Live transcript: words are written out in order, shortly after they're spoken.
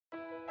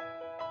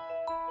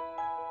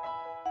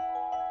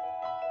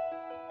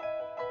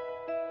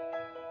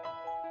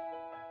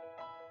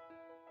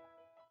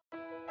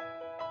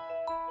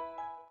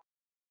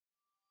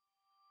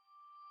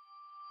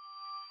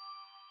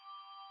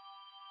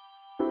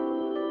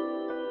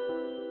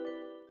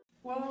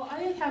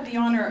I have the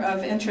honor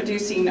of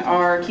introducing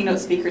our keynote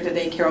speaker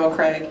today, Carol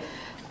Craig.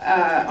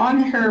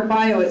 On her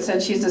bio it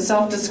said she's a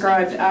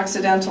self-described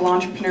accidental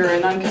entrepreneur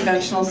and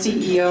unconventional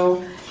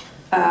CEO,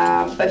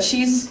 but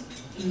she's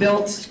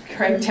built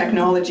Craig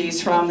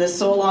Technologies from this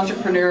sole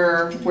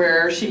entrepreneur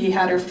where she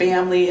had her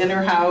family in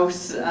her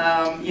house,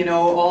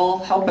 all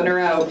helping her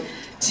out,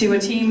 to a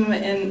team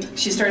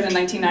she started in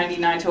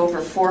 1999 to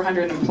over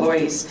 400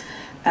 employees.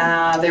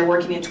 They're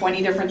working in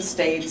 20 different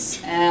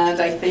states,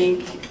 and I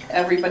think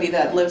everybody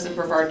that lives in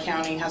Brevard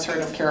County has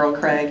heard of Carol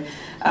Craig.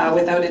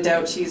 Without a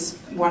doubt, she's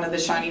one of the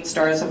shining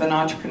stars of an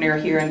entrepreneur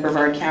here in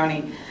Brevard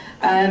County.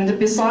 And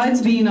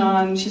besides being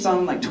she's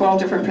on like 12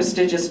 different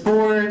prestigious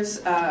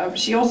boards,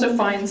 she also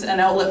finds an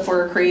outlet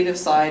for her creative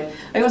side.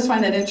 I always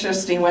find that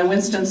interesting. When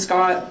Winston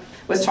Scott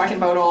was talking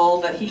about all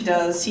that he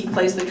does, he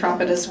plays the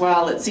trumpet as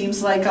well. It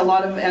seems like a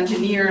lot of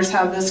engineers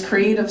have this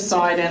creative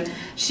side, and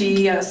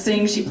she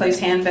sings, she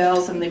plays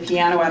handbells and the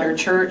piano at her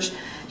church.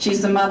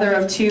 She's the mother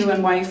of two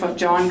and wife of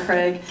John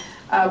Craig.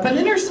 But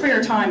in her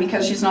spare time,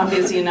 because she's not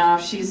busy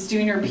enough, she's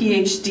doing her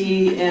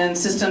PhD in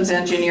systems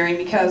engineering,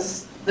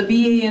 because the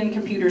BA in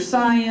computer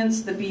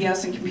science, the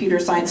BS in computer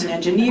science and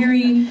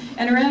engineering,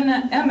 and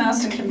her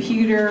MS in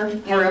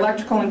computer or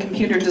electrical and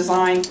computer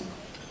design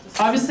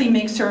obviously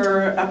makes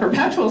her a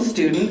perpetual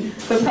student,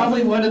 but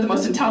probably one of the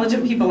most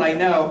intelligent people I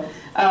know.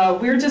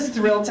 We're just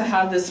thrilled to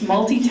have this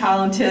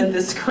multi-talented,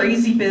 this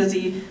crazy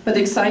busy, but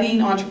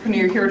exciting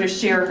entrepreneur here to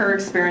share her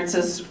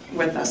experiences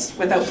with us.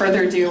 Without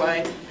further ado,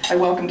 I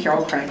welcome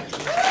Carol Craig.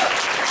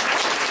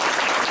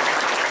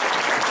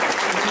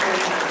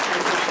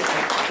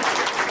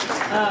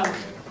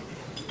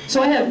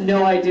 So I have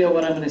no idea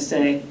what I'm going to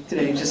say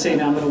today, just so you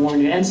know, I'm going to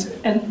warn you.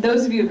 And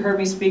those of you who've heard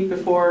me speak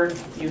before,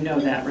 you know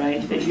that,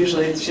 right? That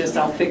usually it's just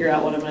I'll figure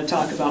out what I'm going to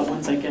talk about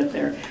once I get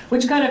there,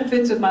 which kind of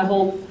fits with my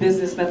whole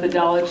business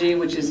methodology,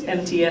 which is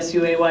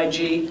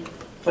MTSUAYG.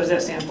 What does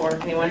that stand for?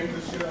 Anyone?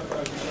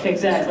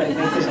 Exactly.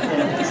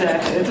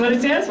 Exactly. That's what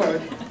it stands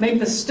for. Make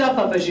the stuff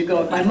up as you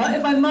go.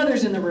 If my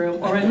mother's in the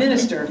room, or a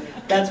minister,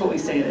 that's what we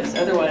say it is.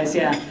 Otherwise,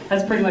 yeah,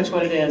 that's pretty much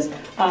what it is.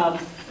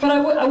 But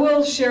I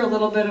will share a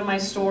little bit of my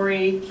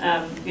story.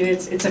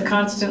 It's a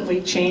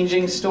constantly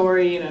changing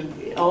story.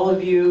 All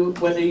of you,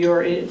 whether you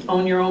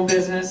own your own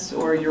business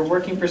or you're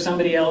working for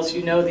somebody else,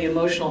 you know the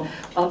emotional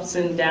ups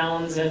and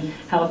downs and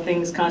how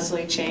things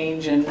constantly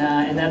change. And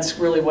that's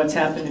really what's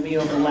happened to me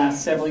over the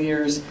last several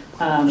years.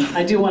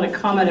 I do want to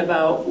comment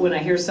about when I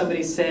hear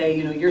somebody say,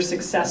 you're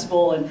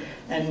successful,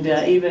 and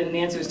even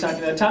Nancy was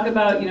talking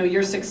about,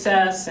 your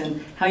success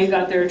and how you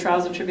got there,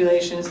 trials and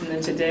tribulations. And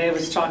then today I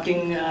was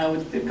talking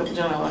with a couple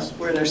gentlemen, I lost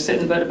where they're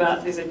sitting,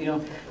 but they said,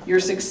 your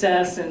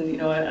success,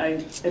 and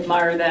I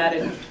admire that.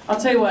 And I'll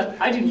tell you what,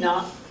 I do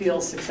not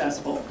feel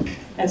successful.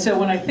 And so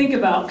when I think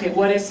about, okay,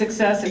 what is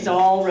success? It's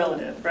all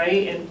relative,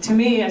 right? And to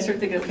me, I start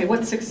thinking, okay,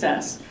 what's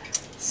success?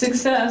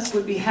 Success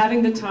would be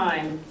having the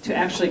time to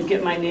actually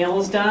get my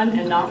nails done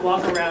and not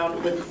walk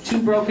around with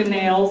 2 broken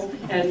nails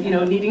and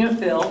needing a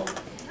fill.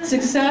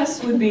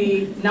 Success would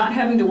be not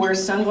having to wear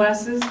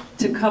sunglasses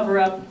to cover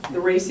up the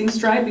racing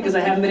stripe because I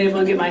haven't been able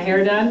to get my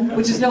hair done,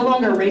 which is no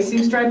longer a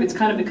racing stripe, it's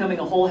kind of becoming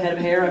a whole head of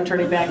hair. I'm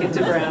turning back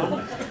into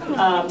brown.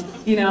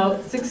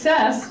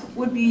 Success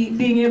would be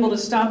being able to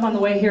stop on the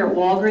way here at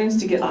Walgreens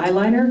to get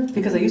eyeliner,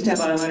 because I used to have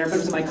eyeliner, but it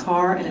was in my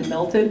car and it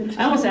melted.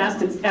 I almost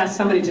asked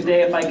somebody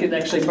today if I could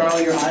actually borrow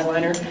your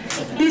eyeliner.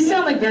 These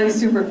sound like very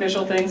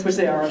superficial things, which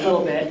they are a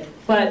little bit,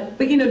 but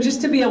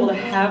just to be able to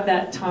have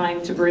that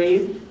time to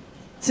breathe.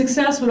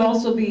 Success would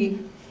also be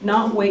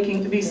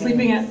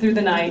sleeping through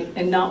the night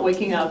and not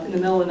waking up in the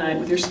middle of the night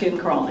with your skin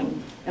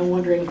crawling and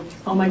wondering,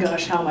 oh my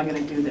gosh, how am I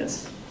going to do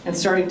this? And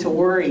starting to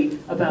worry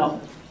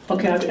about,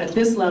 okay, at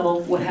this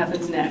level, what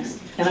happens next?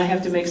 And I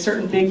have to make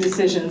certain big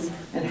decisions,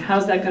 and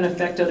how's that going to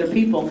affect other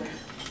people?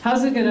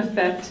 How's it going to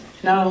affect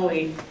not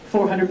only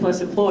 400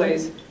 plus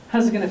employees,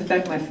 how's it going to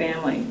affect my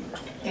family?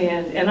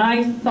 And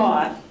I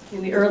thought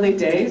in the early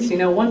days,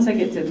 once I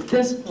get to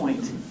this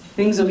point,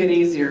 things will get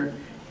easier.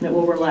 And it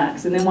will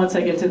relax. And then once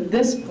I get to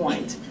this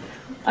point,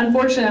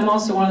 unfortunately, I'm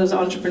also one of those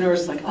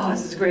entrepreneurs like, oh,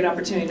 this is a great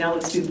opportunity. Now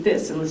let's do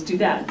this and let's do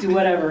that, do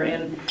whatever.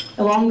 And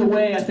along the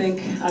way, I think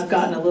I've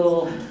gotten a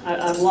little,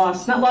 I've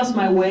not lost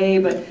my way,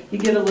 but you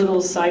get a little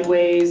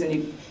sideways and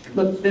you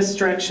look this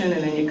direction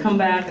and then you come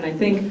back. And I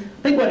think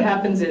what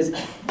happens is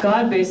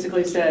God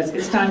basically says,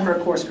 it's time for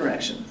a course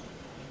correction.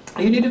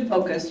 You need to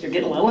focus. You're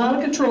getting a little out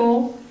of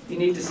control. You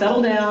need to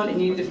settle down,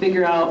 and you need to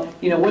figure out,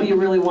 what do you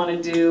really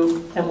want to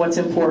do, and what's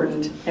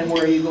important, and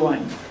where are you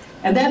going.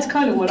 And that's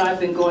kind of what I've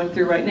been going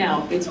through right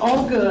now. It's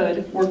all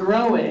good, we're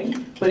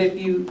growing, but if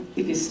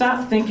you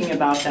stop thinking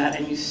about that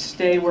and you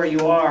stay where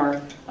you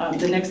are,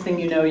 the next thing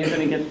you know, you're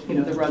going to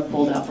get the rug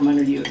pulled out from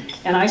under you.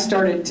 And I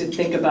started to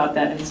think about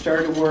that and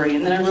started to worry,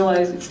 and then I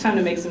realized it's time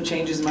to make some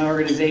changes in my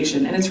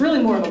organization. And it's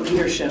really more of a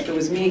leadership. It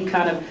was me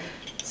kind of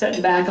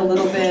setting back a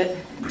little bit,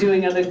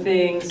 doing other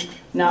things,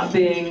 not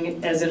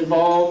being as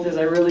involved as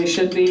I really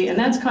should be, and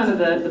that's kind of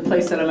the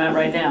place that I'm at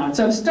right now. And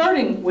so I'm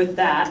starting with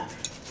that,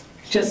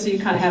 just so you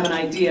kind of have an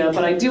idea.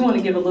 But I do want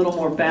to give a little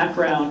more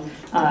background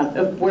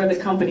of where the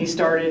company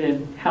started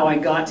and how I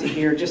got to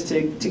here, just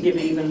to give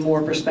you even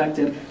more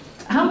perspective.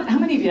 How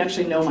many of you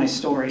actually know my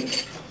story?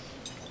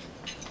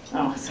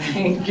 Oh, so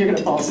you're going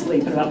to fall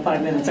asleep in about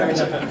 5 minutes, aren't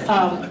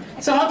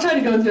you? So I'll try to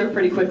go through it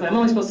pretty quickly. I'm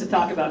only supposed to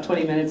talk about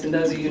 20 minutes, and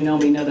those of you who know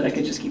me know that I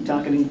could just keep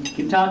talking and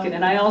keep talking.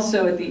 And I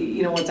also, at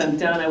the, once I'm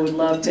done, I would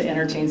love to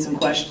entertain some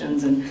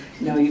questions. And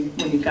when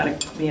you've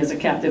got me as a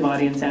captive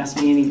audience, ask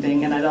me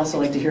anything. And I'd also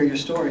like to hear your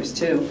stories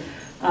too.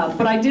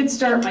 But I did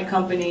start my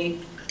company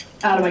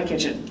out of my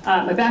kitchen.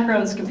 My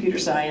background is computer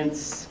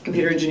science,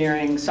 computer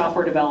engineering,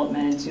 software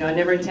development. I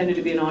never intended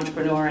to be an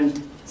entrepreneur,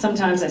 and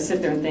sometimes I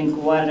sit there and think,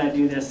 why did I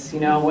do this?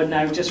 Wouldn't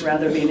I just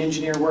rather be an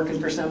engineer working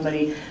for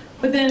somebody?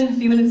 But then a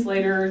few minutes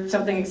later,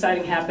 something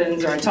exciting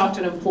happens, or I talk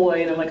to an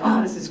employee and I'm like,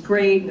 oh, this is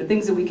great, and the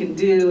things that we can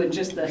do, and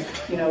just the,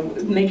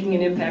 making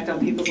an impact on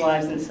people's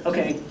lives, and it's,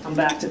 okay, I'm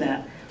back to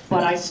that.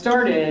 But I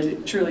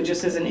started truly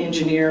just as an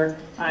engineer.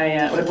 I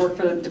had worked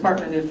for the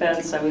Department of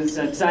Defense. I was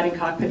designing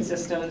cockpit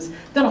systems,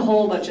 done a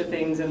whole bunch of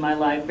things in my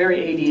life, very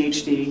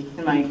ADHD.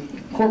 And my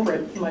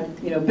corporate,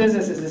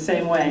 business is the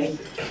same way.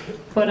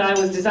 But I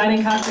was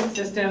designing cockpit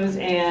systems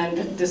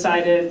and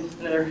decided,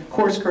 another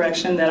course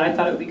correction, that I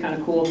thought it would be kind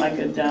of cool if I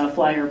could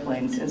fly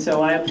airplanes. And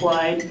so I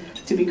applied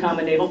to become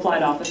a naval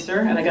flight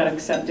officer, and I got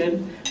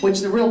accepted,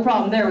 which the real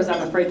problem there was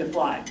I'm afraid to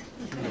fly.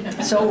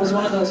 So it was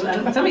one of those,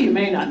 and some of you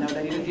may not know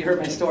that, even if you heard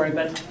my story,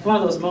 but one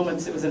of those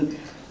moments, it was an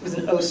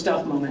oh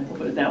stuff moment, we'll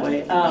put it that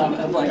way,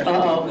 of like,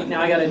 uh-oh,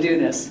 now I gotta do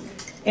this.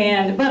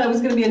 But I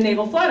was gonna be a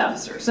naval flight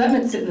officer, so that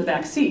meant sit in the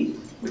back seat,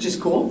 which is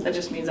cool. That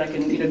just means I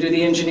can do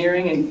the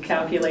engineering and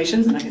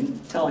calculations, and I can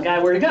tell a guy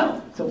where to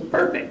go, so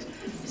perfect.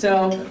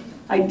 So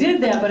I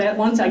did that, but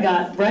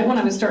right when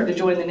I was starting to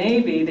join the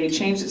Navy, they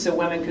changed it so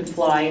women could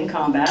fly in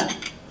combat,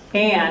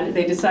 and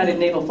they decided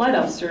naval flight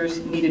officers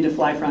needed to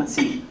fly front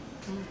seat.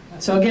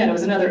 So again, it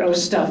was another oh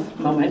stuff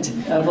moment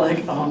of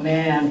like, oh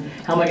man,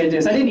 how am I going to do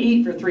this? I didn't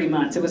eat for 3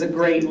 months. It was a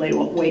great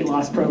weight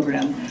loss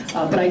program.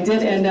 But I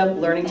did end up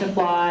learning to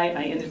fly.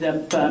 I ended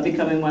up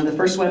becoming one of the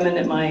first women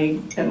at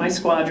my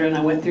squadron.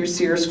 I went through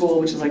SEER school,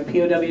 which is like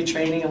POW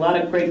training. A lot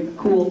of great,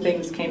 cool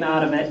things came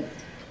out of it.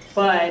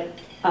 But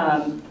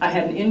I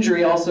had an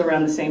injury also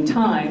around the same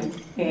time,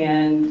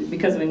 and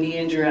because of a knee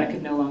injury, I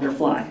could no longer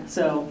fly.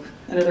 So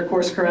another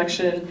course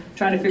correction,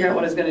 trying to figure out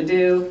what I was going to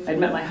do. I'd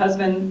met my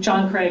husband,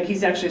 John Craig.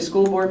 He's actually a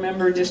school board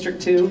member,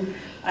 District 2.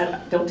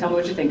 Don't tell me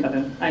what you think of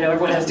him. I know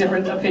everyone has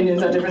different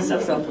opinions on different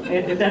stuff, so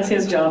that's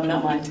his job,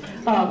 not mine.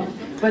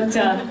 But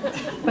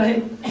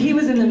he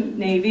was in the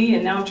Navy,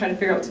 and now I'm trying to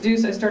figure out what to do,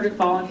 so I started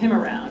following him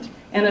around.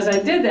 And as I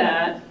did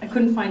that, I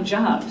couldn't find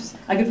jobs.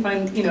 I could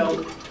find,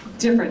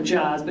 different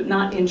jobs, but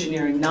not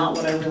engineering, not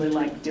what I really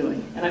liked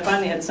doing. And I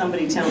finally had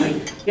somebody tell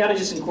me, you ought to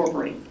just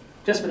incorporate.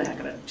 Just for the heck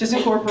of it. Just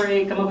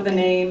incorporate, come up with a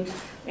name,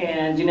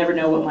 and you never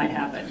know what might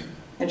happen.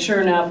 And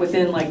sure enough,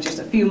 within like just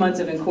a few months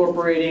of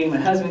incorporating, my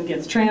husband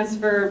gets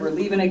transferred, we're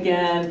leaving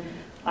again.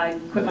 I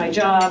quit my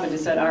job and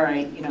just said, all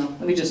right,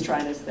 let me just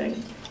try this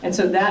thing. And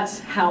so that's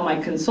how my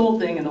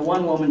consulting and the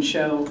one-woman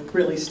show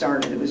really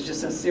started. It was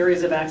just a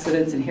series of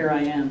accidents, and here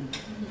I am.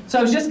 So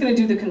I was just going to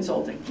do the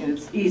consulting.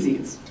 It's easy.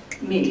 It's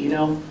me,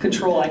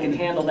 control. I can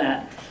handle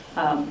that.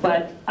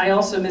 But I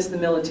also missed the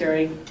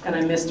military, and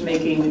I missed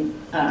making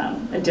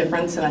a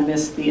difference, and I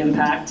missed the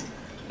impact,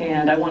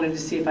 and I wanted to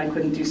see if I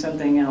couldn't do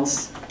something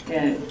else,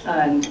 and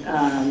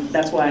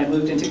that's why I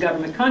moved into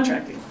government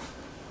contracting.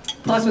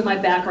 Plus, with my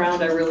background,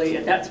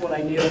 that's what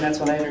I knew, and that's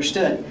what I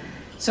understood.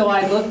 So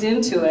I looked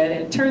into it,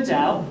 and it turns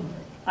out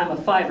I'm a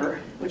fiber,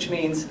 which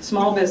means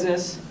small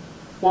business,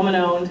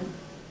 woman-owned,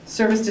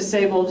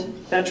 service-disabled,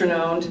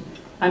 veteran-owned.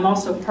 I'm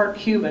also part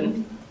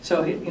Cuban,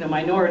 so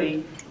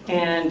minority.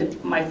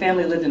 And my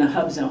family lived in a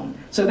hub zone.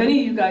 So if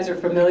any of you guys are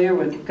familiar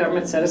with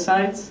government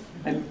set-asides,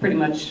 I pretty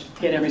much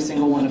hit every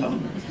single one of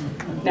them.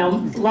 Now,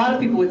 a lot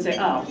of people would say,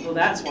 oh, well,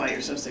 that's why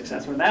you're so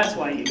successful. That's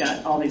why you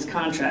got all these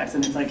contracts.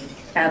 And it's like,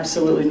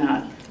 absolutely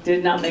not.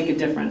 Did not make a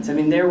difference. I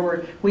mean,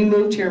 we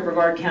moved here in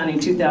Brevard County in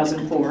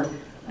 2004.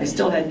 I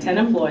still had 10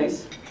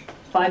 employees,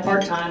 5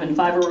 part-time, and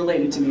 5 were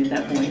related to me at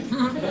that point.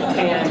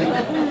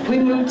 And we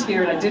moved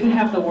here, and I didn't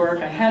have the work.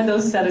 I had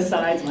those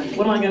set-asides. I'm like,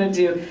 what am I going to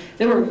do?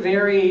 There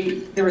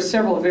were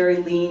several very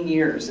lean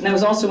years, and that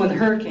was also when the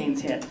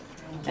hurricanes hit.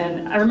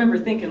 And I remember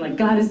thinking, like,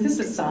 God, is this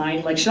a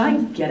sign? Like, should I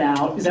get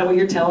out? Is that what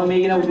you're telling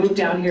me? We moved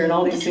down here, and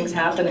all these things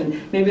happen,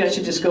 and maybe I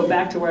should just go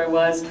back to where I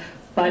was.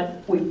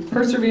 But we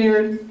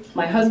persevered.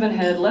 My husband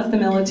had left the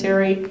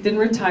military, didn't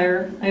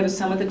retire. I have a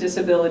son with a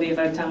disability. If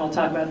I have time, I'll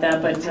talk about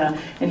that. But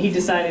and he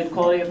decided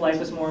quality of life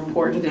was more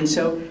important, and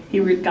so he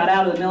got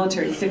out of the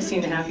military at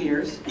 16 and a half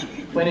years,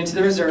 went into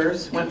the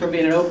reserves, went from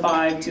being an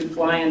 05 to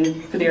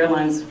flying for the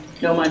airlines,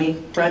 no money.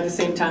 Right at the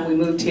same time, we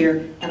moved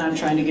here, and I'm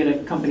trying to get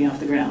a company off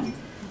the ground.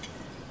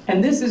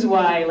 And this is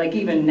why, like,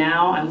 even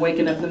now, I'm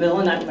waking up in the middle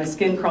of the night with my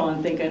skin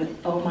crawling thinking,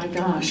 oh my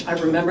gosh, I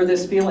remember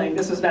this feeling.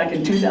 This was back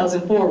in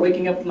 2004,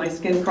 waking up with my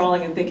skin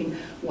crawling and thinking,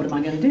 what am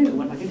I going to do?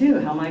 What am I going to do?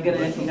 How am I going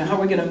to, how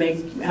are we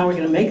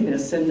going to make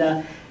this?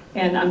 And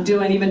And I'm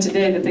doing, even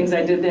today, the things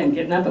I did then,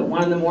 getting up at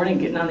 1 in the morning,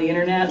 getting on the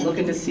internet,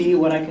 looking to see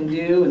what I can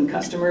do, and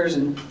customers,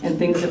 and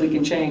things that we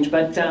can change.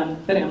 But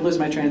I'm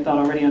losing my train of thought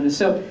already on this.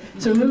 So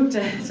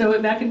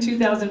back in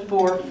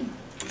 2004,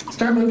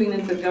 start moving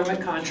into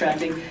government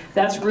contracting.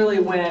 That's really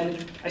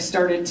when I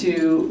started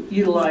to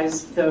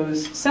utilize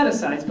those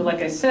set-asides. But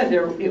like I said,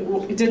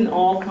 it didn't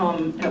all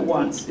come at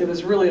once. It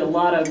was really a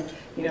lot of,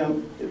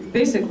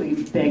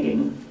 basically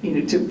begging,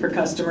 for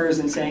customers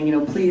and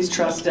saying, please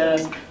trust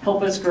us,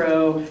 help us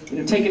grow,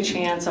 take a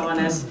chance on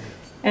us.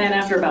 And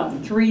after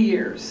about 3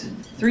 years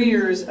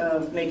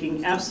of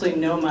making absolutely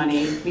no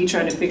money, me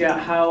trying to figure out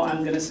how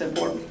I'm going to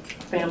support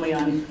family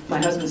on my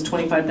husband's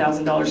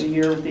 $25,000 a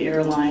year with the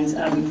airlines,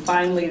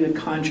 finally the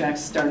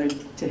contracts started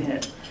to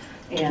hit.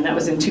 And that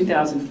was in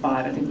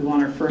 2005. I think we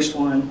won our first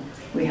one.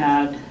 We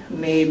had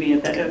maybe,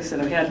 at that, like I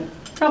said, we had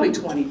probably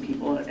 20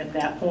 people at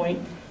that point.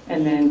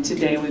 And then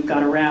today we've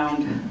got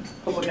around,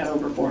 we got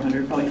over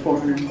 400, probably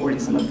 440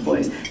 some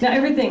employees. Now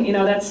everything,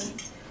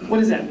 what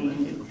does that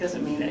mean? It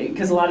doesn't mean,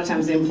 because a lot of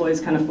times the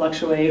employees kind of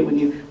fluctuate. When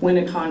you win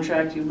a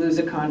contract, you lose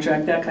a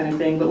contract, that kind of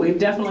thing. But we've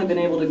definitely been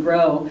able to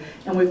grow,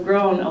 and we've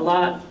grown a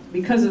lot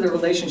because of the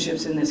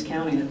relationships in this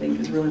county, I think,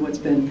 is really what's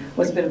been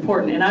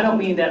important. And I don't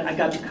mean that I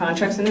got the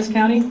contracts in this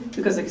county,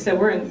 because like I said, we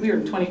were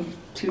in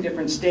 22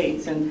 different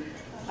states, and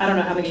I don't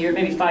know how many years,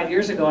 maybe 5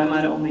 years ago, I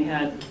might have only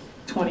had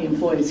 20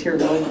 employees here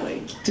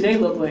locally. Today,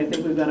 locally, I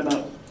think we've got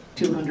about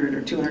 200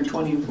 or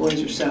 220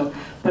 employees or so.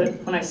 But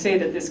when I say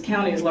that this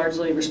county is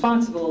largely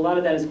responsible, a lot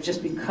of that is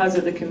just because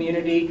of the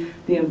community,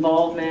 the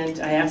involvement.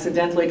 I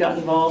accidentally got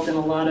involved in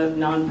a lot of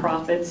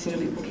nonprofits.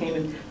 People came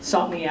and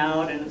sought me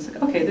out, and it's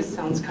like, okay, this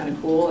sounds kind of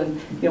cool. And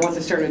once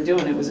I started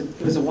doing it, it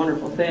was a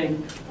wonderful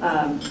thing.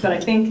 But I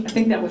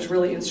think that was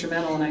really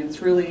instrumental,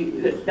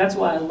 and that's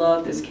why I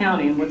love this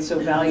county and what's so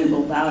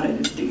valuable about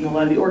it. Is, a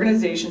lot of the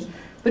organizations.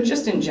 But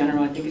just in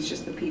general, I think it's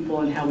just the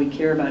people and how we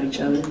care about each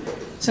other.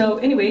 So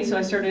anyway,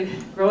 I started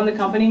growing the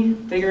company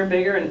bigger and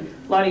bigger, and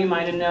a lot of you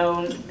might have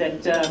known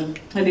that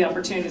I had the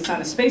opportunity to sign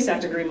a Space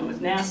Act agreement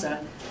with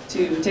NASA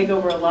to take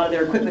over a lot of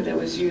their equipment that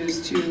was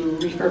used to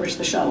refurbish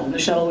the shuttle. And the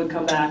shuttle would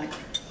come back,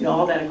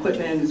 all that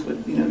equipment is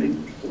what,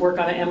 they'd work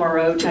on an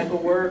MRO type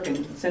of work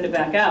and send it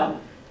back out.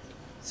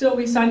 So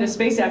we signed a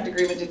Space Act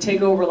agreement to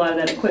take over a lot of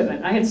that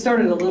equipment. I had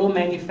started a little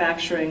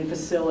manufacturing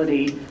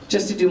facility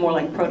just to do more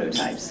like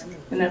prototypes.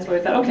 And that's why I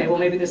thought, okay, well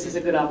maybe this is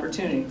a good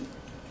opportunity.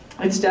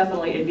 It's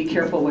definitely a be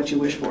careful what you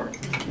wish for,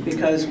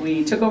 because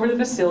we took over the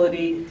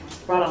facility,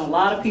 brought on a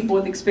lot of people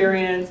with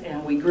experience,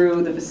 and we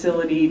grew the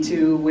facility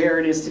to where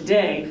it is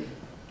today.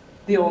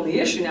 The only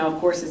issue now, of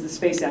course, is the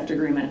Space Act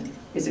agreement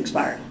is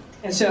expired.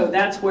 And so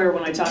that's where,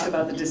 when I talk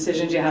about the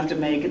decisions you have to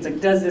make, it's like,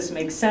 does this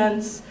make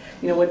sense?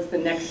 What's the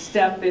next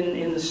step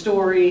in the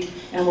story?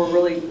 And we're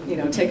really,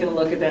 taking a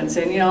look at that and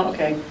saying,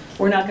 okay,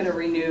 we're not going to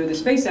renew the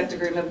Space Act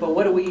agreement, but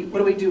what do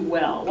we do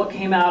well? What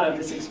came out of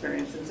this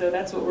experience? And so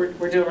that's what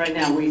we're doing right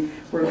now.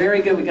 We're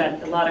very good. We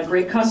got a lot of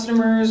great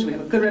customers. We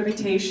have a good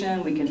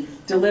reputation. We can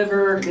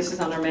deliver. This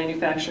is on our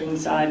manufacturing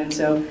side, and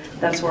so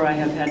that's where I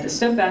have had to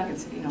step back and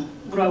say,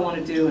 what do I want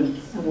to do, and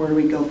where do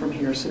we go from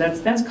here? So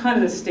that's kind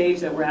of the stage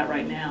that we're at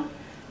right now.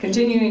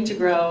 Continuing to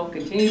grow,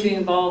 continue to be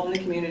involved in the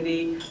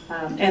community,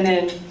 and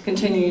then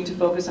continuing to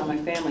focus on my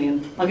family.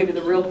 And I'll give you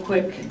the real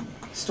quick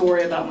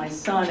story about my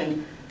son,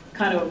 and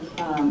kind of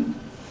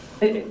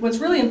what's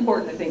really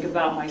important, I think,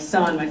 about my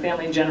son, my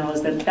family in general,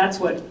 is that that's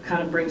what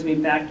kind of brings me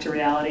back to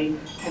reality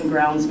and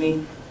grounds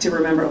me to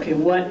remember, okay,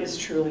 what is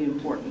truly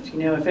important?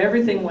 If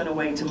everything went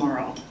away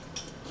tomorrow,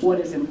 what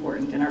is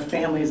important? And our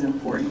family is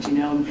important,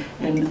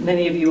 And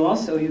many of you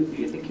also,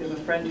 you think you have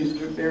a friend who's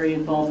very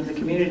involved in the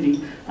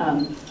community,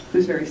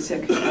 who's very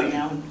sick right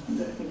now.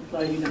 I think a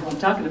lot of you know who I'm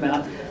talking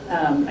about.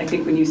 I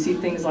think when you see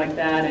things like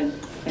that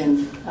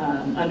and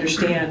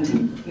understand,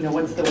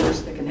 what's the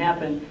worst that can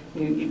happen,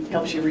 it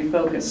helps you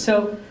refocus.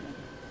 So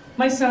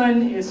my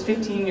son is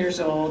 15 years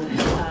old.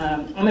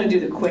 I'm going to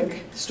do the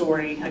quick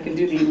story. I can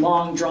do the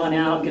long, drawn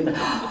out, get the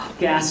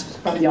gasps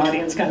from the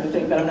audience kind of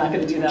thing, but I'm not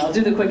going to do that. I'll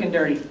do the quick and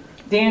dirty.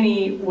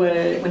 Danny,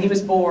 when he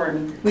was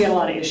born, we had a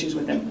lot of issues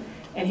with him,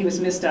 and he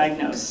was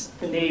misdiagnosed.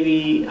 The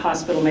Navy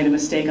hospital made a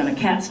mistake on a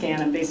CAT scan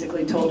and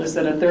basically told us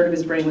that a third of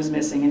his brain was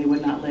missing and he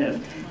would not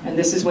live. And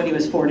this is when he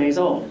was 4 days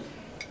old.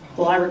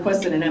 Well, I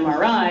requested an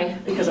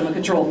MRI because I'm a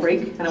control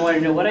freak, and I wanted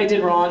to know what I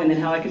did wrong and then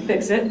how I could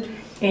fix it.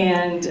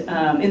 And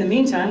in the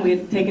meantime, we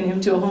had taken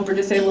him to a home for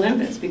disabled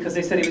infants because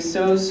they said he was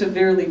so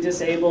severely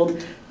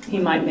disabled, he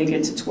might make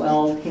it to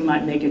 12, he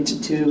might make it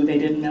to 2, they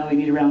didn't know he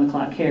needed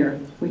round-the-clock care.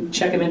 We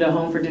check him into a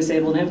home for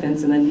disabled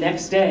infants, and the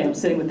next day I'm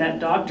sitting with that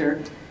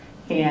doctor,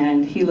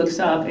 and he looks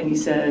up and he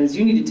says,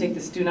 you need to take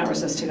this, do not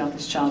resuscitate off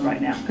this child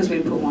right now, because we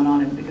had put one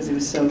on him because he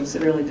was so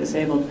severely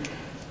disabled.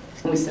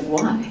 And we said,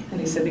 why? And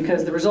he said,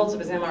 because the results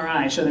of his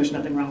MRI show there's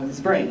nothing wrong with his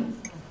brain.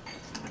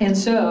 And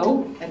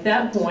so, at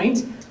that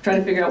point, trying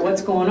to figure out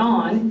what's going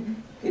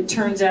on, it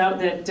turns out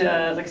that,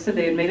 like I said,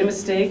 they had made a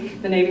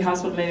mistake. The Navy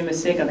hospital made a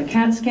mistake on the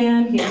CAT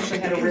scan. He actually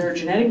had a rare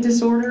genetic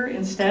disorder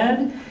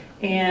instead,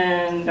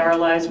 and our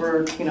lives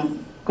were,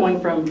 going going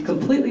from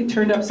completely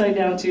turned upside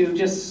down to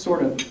just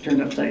sort of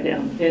turned upside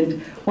down.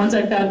 And once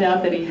I found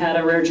out that he had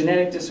a rare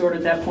genetic disorder,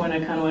 at that point I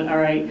kind of went, all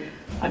right,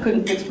 I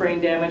couldn't fix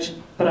brain damage,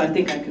 but I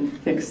think I can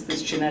fix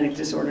this genetic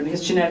disorder. And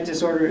his genetic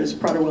disorder is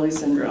Prader-Willi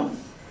syndrome.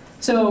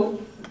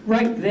 So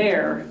right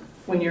there,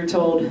 when you're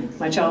told,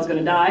 my child's going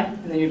to die,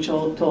 and then you're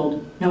told,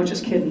 no,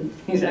 just kidding,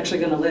 he's actually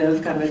going to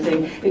live, kind of a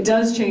thing, it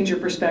does change your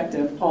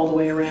perspective all the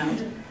way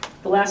around.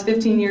 The last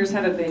 15 years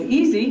haven't been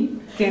easy.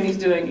 Danny's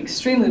doing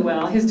extremely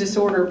well. His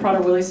disorder,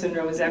 Prader-Willi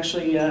syndrome, is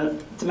actually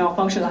it's a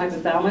malfunction of the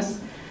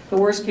hypothalamus. The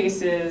worst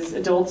case is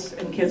adults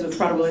and kids with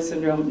Prader-Willi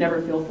syndrome never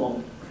feel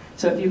full.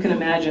 So if you can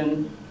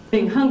imagine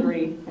being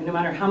hungry, and no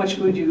matter how much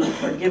food you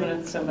are giving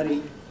to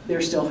somebody,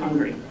 they're still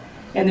hungry.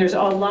 And there's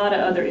a lot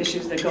of other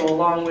issues that go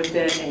along with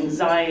it,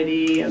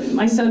 anxiety. I mean,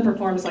 my son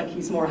performs like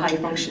he's more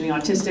high-functioning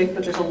autistic,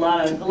 but there's a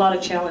lot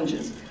of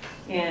challenges.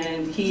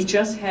 And he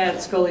just had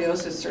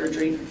scoliosis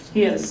surgery.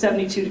 He had a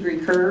 72-degree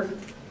curve,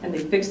 and they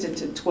fixed it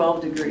to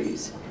 12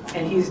 degrees.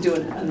 And he's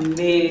doing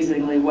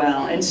amazingly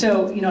well. And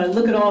so, you know, I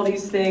look at all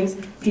these things.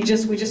 We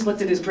just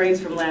looked at his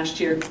grades from last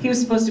year. He was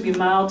supposed to be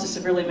mild to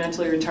severely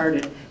mentally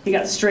retarded. He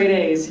got straight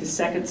A's his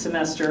second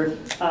semester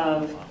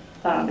of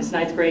his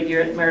 9th grade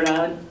year at Merritt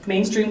Island,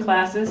 mainstream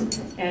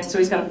classes, and so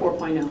he's got a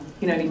 4.0.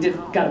 You know, and he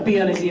got a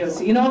B on his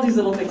EOC. You know, all these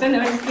little things. I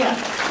know,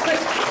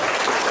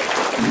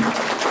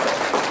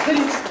 but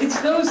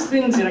it's those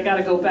things that I got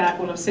to go back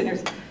when I'm sitting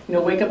here, you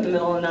know, wake up in the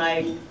middle of the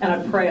night, and I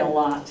pray a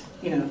lot,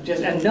 you know,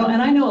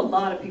 and I know a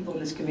lot of people in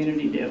this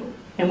community do.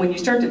 And when you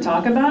start to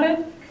talk about it,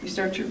 you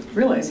start to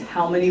realize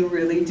how many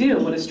really do,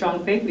 and what a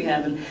strong faith we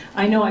have. And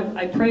I know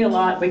I pray a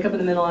lot, wake up in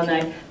the middle of the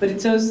night, but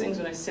it's those things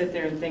when I sit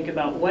there and think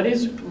about what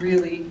is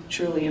really,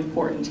 truly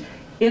important.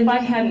 If I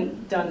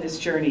hadn't done this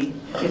journey,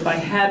 if I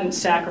hadn't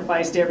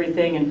sacrificed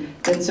everything and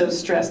been so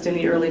stressed in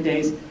the early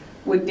days,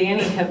 would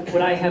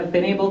I have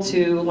been able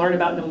to learn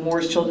about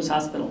Nemours Children's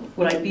Hospital?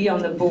 Would I be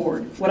on the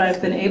board? Would I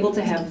have been able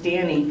to have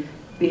Danny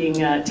being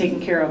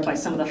taken care of by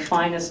some of the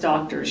finest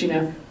doctors? You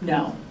know,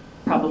 no.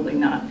 Probably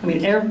not. I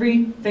mean,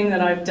 everything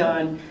that I've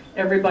done,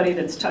 everybody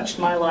that's touched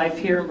my life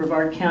here in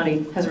Brevard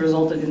County has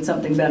resulted in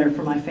something better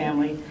for my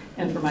family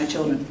and for my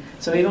children.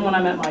 So even when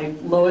I'm at my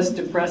lowest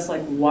depressed,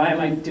 like, why am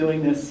I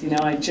doing this? You know,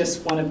 I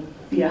just want to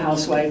be a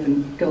housewife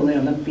and go lay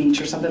on the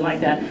beach or something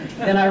like that.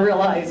 Then I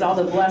realize all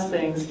the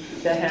blessings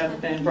that have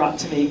been brought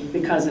to me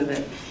because of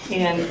it.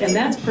 And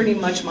that's pretty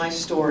much my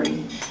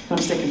story. I'm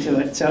sticking to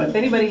it. So if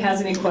anybody has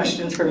any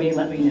questions for me,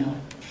 let me know.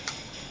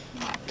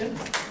 Good.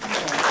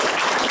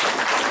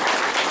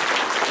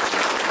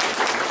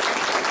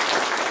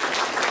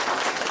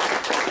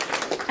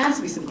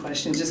 Ask me some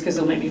questions just because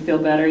it'll make me feel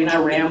better. You know, I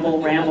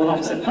ramble, and all of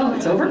a sudden, oh,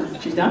 it's over?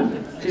 She's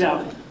done? She's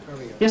out.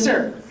 Yes,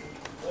 sir?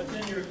 What's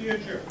in your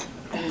future?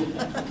 I don't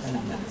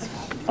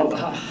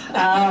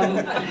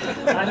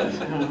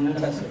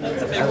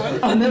know.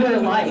 A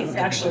Miller Lite,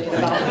 actually, in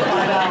about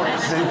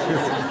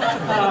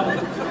 5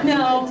 hours.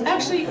 No,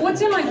 actually,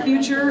 what's in my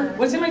future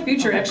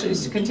actually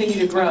is to continue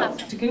to grow.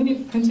 To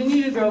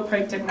continue to grow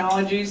Craig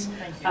Technologies.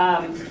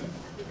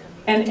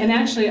 And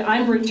actually,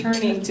 I'm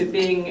returning to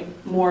being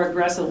more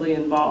aggressively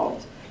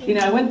involved. You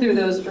know, I went through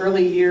those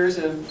early years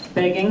of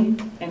begging,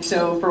 and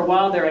so for a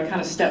while there, I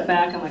kind of stepped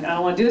back. I'm like, I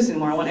don't want to do this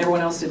anymore. I want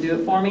everyone else to do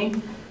it for me.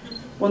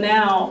 Well,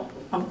 now,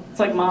 it's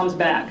like mom's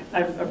back.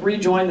 I've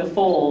rejoined the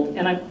fold,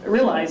 and I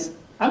realize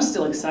I'm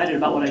still excited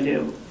about what I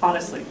do,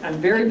 honestly. I'm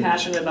very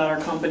passionate about our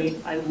company.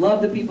 I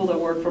love the people that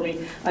work for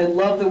me. I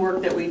love the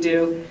work that we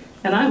do,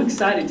 and I'm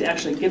excited to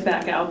actually get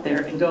back out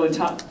there and go and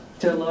talk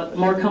to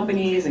more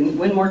companies and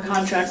win more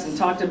contracts and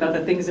talk about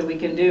the things that we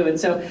can do. And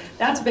so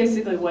that's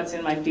basically what's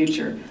in my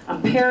future.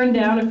 I'm paring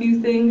down a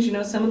few things. You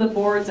know, some of the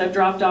boards I've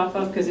dropped off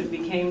of because it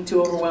became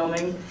too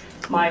overwhelming.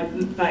 My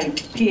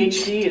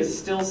PhD is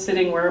still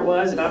sitting where it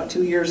was about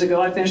 2 years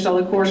ago. I finished all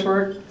the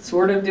coursework,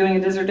 sort of doing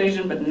a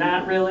dissertation, but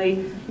not really.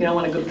 You know,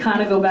 I want to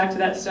kind of go back to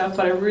that stuff,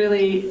 but I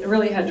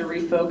really had to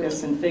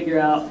refocus and figure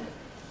out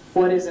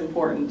what is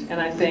important.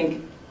 And I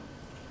think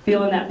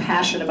feeling that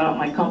passion about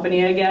my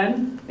company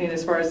again, I mean,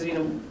 as far as, you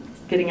know,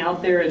 getting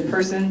out there in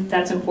person,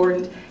 that's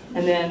important.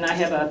 And then I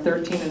have a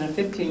 13 and a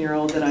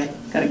 15-year-old that I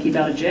got to keep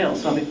out of jail,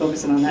 so I'll be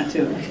focusing on that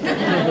too.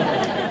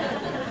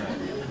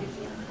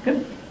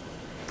 Good.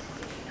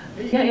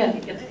 Yeah. Hey,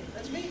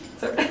 that's me.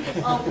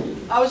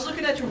 I was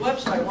looking at your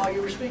website while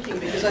you were speaking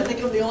because I think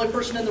I'm the only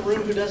person in the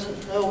room who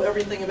doesn't know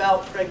everything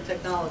about Craig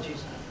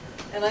Technologies.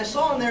 And I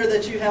saw in there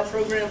that you have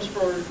programs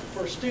for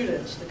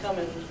students to come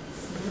and,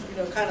 you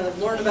know, kind of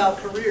learn about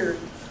career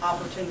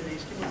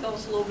opportunities. Can you tell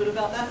us a little bit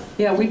about that?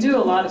 Yeah, we do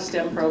a lot of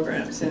STEM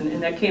programs,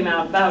 and that came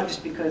out about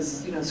just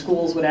because, you know,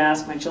 schools would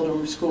ask. My children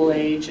were school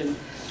age, and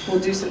we'll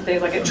do some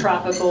things like at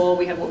Tropical.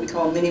 We have what we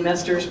call a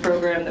mini-mesters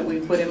program that we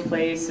put in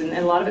place, and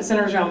a lot of it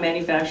centers around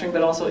manufacturing,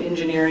 but also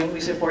engineering. We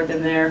support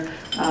them there.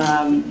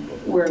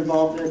 We're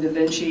involved in the Da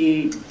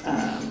Vinci,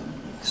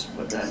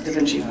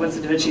 what's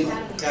the Da Vinci?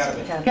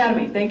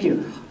 Academy, thank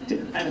you.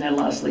 I haven't had a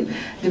lot of sleep.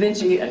 Da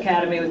Vinci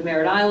Academy with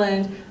Merritt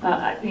Island,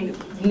 I mean,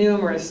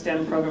 numerous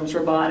STEM programs,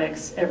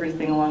 robotics,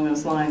 everything along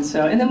those lines.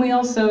 So, and then we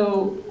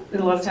also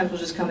a lot of times we'll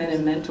just come in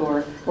and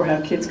mentor, or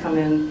have kids come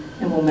in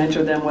and we'll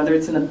mentor them, whether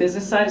it's in the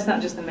business side, it's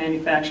not just the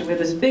manufacturing. We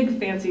have this big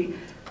fancy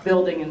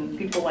building and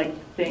people like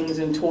things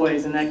and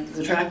toys, and that's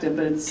attractive,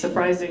 but it's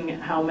surprising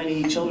how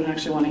many children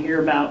actually want to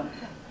hear about,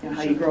 you know,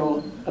 how you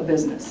grow a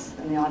business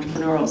and the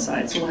entrepreneurial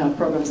side. So we'll have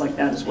programs like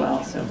that as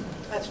well. So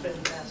That's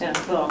fantastic. yeah,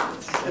 well,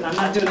 and I'm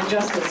not doing it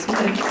justice.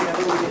 But, you know,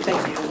 really,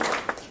 thank you.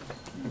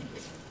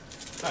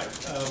 Hi,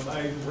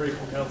 I'm Ray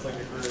from Counseling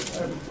and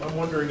Careers. I'm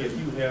wondering if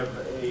you have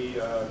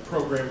a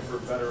program for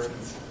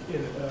veterans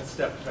in a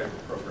STEP type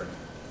of program.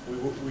 We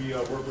work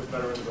with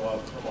veterans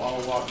from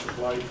all walks of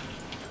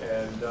life,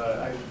 and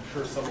I'm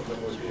sure some of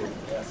them would be an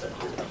asset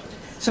to your company.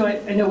 So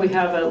I know we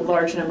have a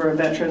large number of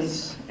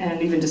veterans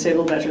and even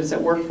disabled veterans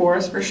that work for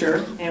us for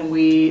sure. And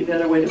the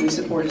other way that we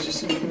support is just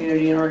through the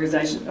community and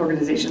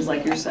organizations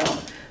like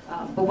yourself.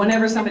 But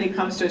whenever somebody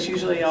comes to us,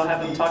 usually I'll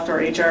have them talk to our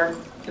HR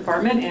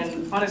department,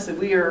 and honestly,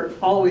 we are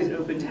always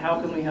open to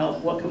how can we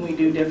help, what can we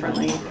do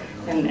differently,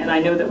 and I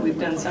know that we've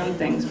done some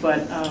things,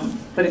 but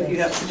if you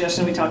have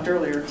suggestions, we talked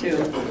earlier too.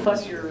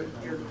 Plus your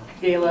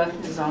gala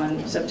is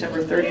on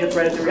September 30th,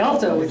 right at the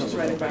Rialto, which is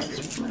right across the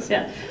street from us.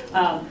 Yeah.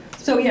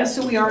 So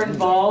we are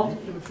involved.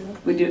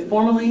 We do it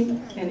formally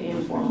and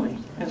informally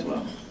as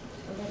well.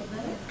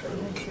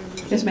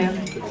 Yes, ma'am.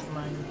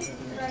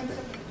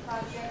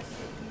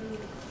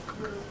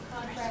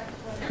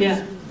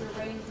 Yeah.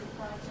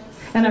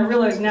 And I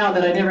realize now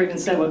that I never even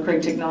said what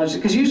Craig Technologies,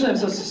 because usually I'm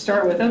supposed to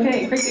start with,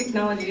 okay, Craig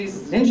Technologies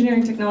is an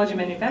engineering technology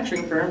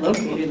manufacturing firm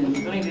located in,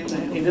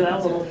 you do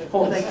that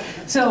whole thing.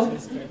 So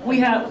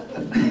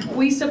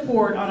we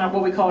support on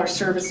what we call our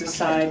services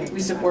side,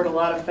 we support a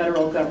lot of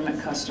federal government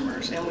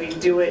customers, and we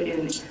do it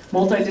in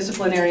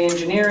multidisciplinary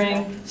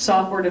engineering,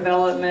 software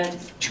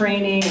development,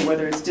 training,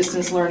 whether it's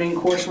distance learning,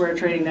 courseware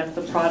training, that's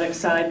the product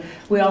side.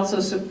 We also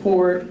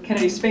support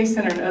Kennedy Space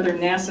Center and other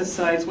NASA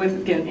sites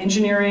with, again,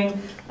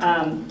 engineering,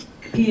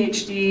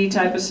 PhD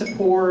type of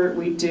support.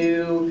 We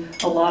do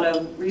a lot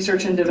of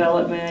research and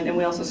development, and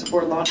we also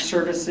support launch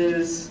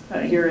services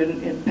here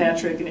in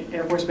Patrick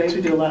Air Force Base. We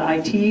do a lot of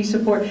IT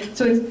support.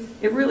 So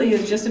it really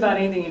is just about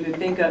anything you could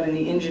think of in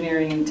the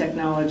engineering and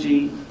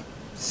technology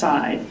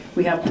side.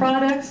 We have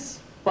products,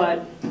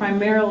 but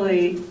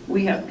primarily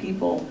we have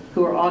people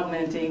who are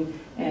augmenting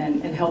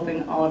and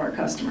helping all of our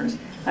customers.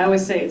 I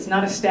always say it's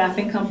not a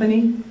staffing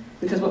company,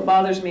 because what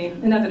bothers me,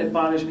 and not that it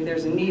bothers me,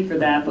 there's a need for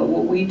that, but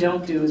what we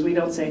don't do is we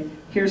don't say,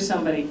 here's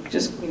somebody,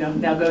 just, you know,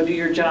 now go do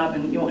your job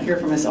and you won't hear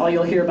from us. All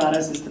you'll hear about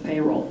us is the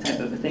payroll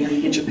type of a thing, or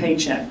you get your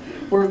paycheck.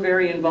 We're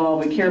very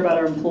involved. We care about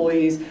our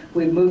employees.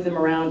 We move them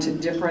around to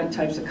different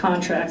types of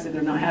contracts if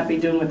they're not happy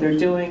doing what they're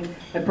doing.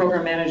 The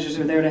program managers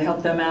are there to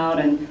help them out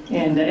and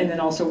then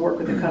also work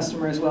with the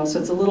customer as well. So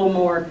it's a little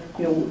more,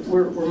 you know,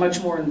 we're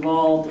much more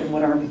involved in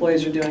what our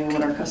employees are doing and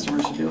what our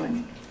customers are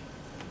doing.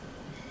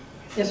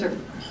 Yes, sir.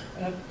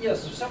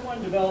 Yes, if someone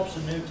develops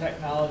a new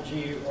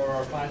technology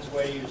or finds a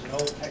way to use an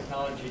old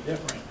technology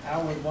different,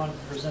 how would one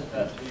present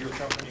that to your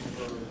company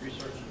for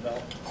research and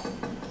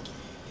development?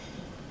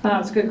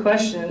 That's a good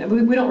question.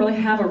 We don't really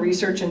have a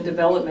research and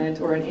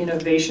development or an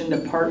innovation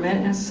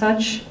department as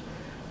such.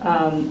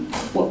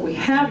 What we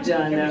have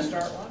done... Can we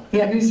start one?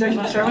 Yeah, can we start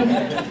one?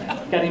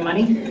 Got any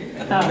money?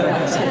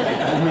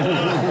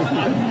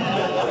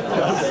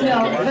 No,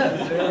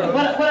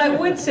 what I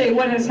would say,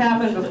 what has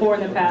happened before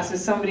in the past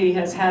is somebody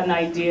has had an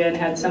idea and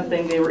had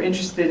something they were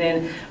interested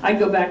in. I'd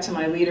go back to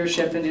my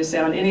leadership and just say,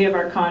 on any of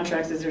our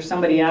contracts, is there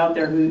somebody out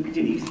there who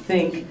do you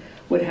think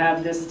would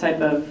have this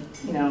type of,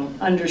 you know,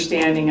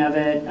 understanding of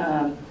it,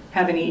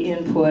 have any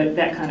input,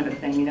 that kind of a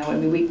thing, you know? I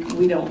mean,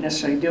 we don't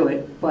necessarily do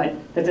it, but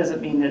that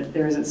doesn't mean that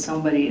there isn't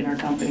somebody in our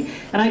company.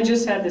 And I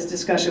just had this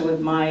discussion with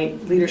my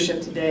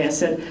leadership today. I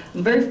said,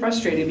 I'm very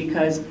frustrated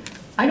because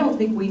I don't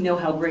think we know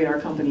how great our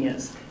company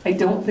is. I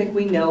don't think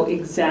we know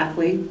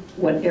exactly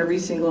what every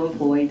single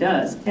employee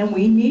does, and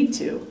we need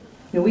to. You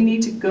know, we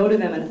need to go to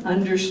them and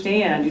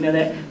understand, you know,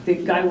 that the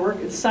guy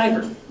worked at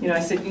cyber. You know,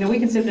 I said, you know, we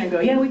can sit there and go,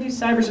 yeah, we do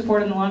cyber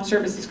support in the launch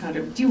services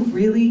contract. Do you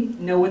really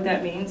know what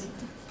that means?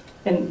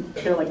 And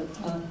they're like,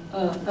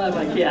 I'm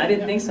like, yeah, I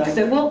didn't think so. I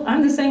said, well,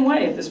 I'm the same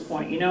way at this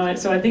point, you know, and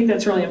so I think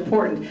that's really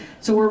important.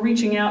 So we're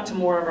reaching out to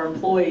more of our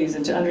employees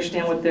and to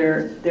understand what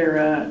their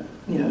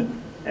you know,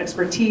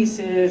 expertise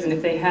is, and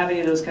if they have any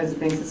of those kinds of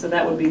things, and so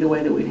that would be the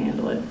way that we'd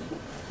handle it.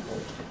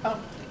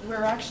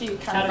 We're actually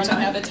kind of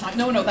running out of time.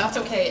 No, that's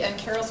okay. And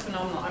Carol's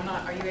phenomenal.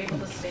 Are you able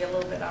to stay a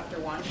little bit after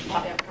 1?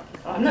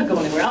 I'm not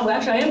going anywhere.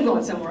 Actually, I am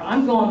going somewhere.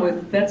 I'm going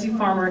with Betsy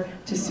Farmer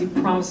to see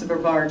Promise of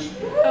Brevard.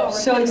 Oh, right.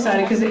 So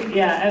excited because,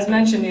 yeah, as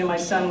mentioned, you know, my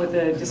son with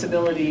a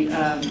disability,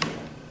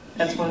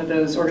 that's one of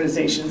those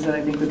organizations that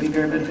I think would be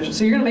very beneficial.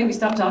 So you're going to make me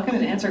stop talking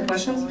and answer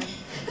questions?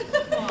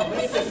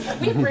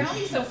 We have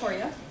brownies though for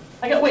you.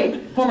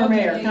 Former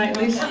mayor, can I at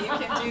least? You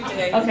can do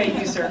today. Okay,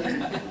 you, sir.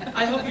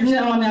 I hope you're...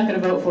 No, I'm not going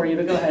to vote for you,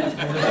 but go ahead.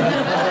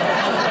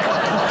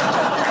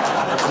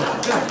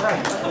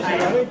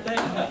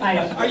 I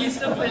am. Are you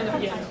still playing the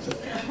piano?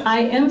 I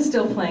am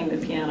still playing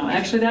the piano.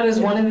 Actually, that is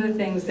one of the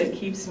things that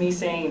keeps me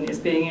sane, is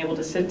being able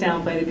to sit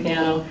down, play the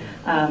piano,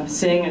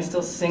 sing. I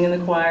still sing in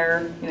the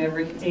choir,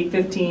 every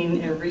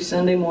 8:15 every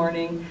Sunday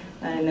morning.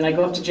 And then I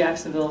go up to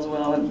Jacksonville as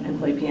well and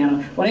play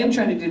piano. What I am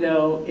trying to do,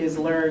 though, is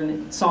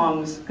learn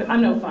songs.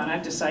 I'm no fun. I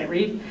have to sight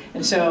read.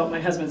 And so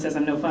my husband says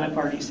I'm no fun at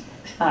parties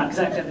because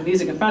I have to have the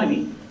music in front of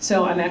me.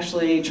 So I'm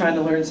actually trying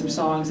to learn some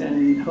songs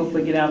and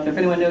hopefully get out there. If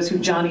anyone knows who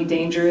Johnny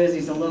Danger is,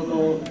 he's a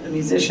local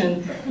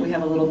musician. We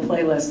have a little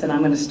playlist, and I'm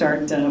going to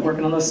start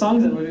working on those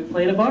songs, and we'll be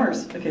playing at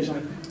bars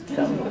occasionally.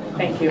 So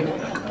thank you. All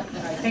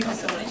right, thank you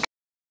so much.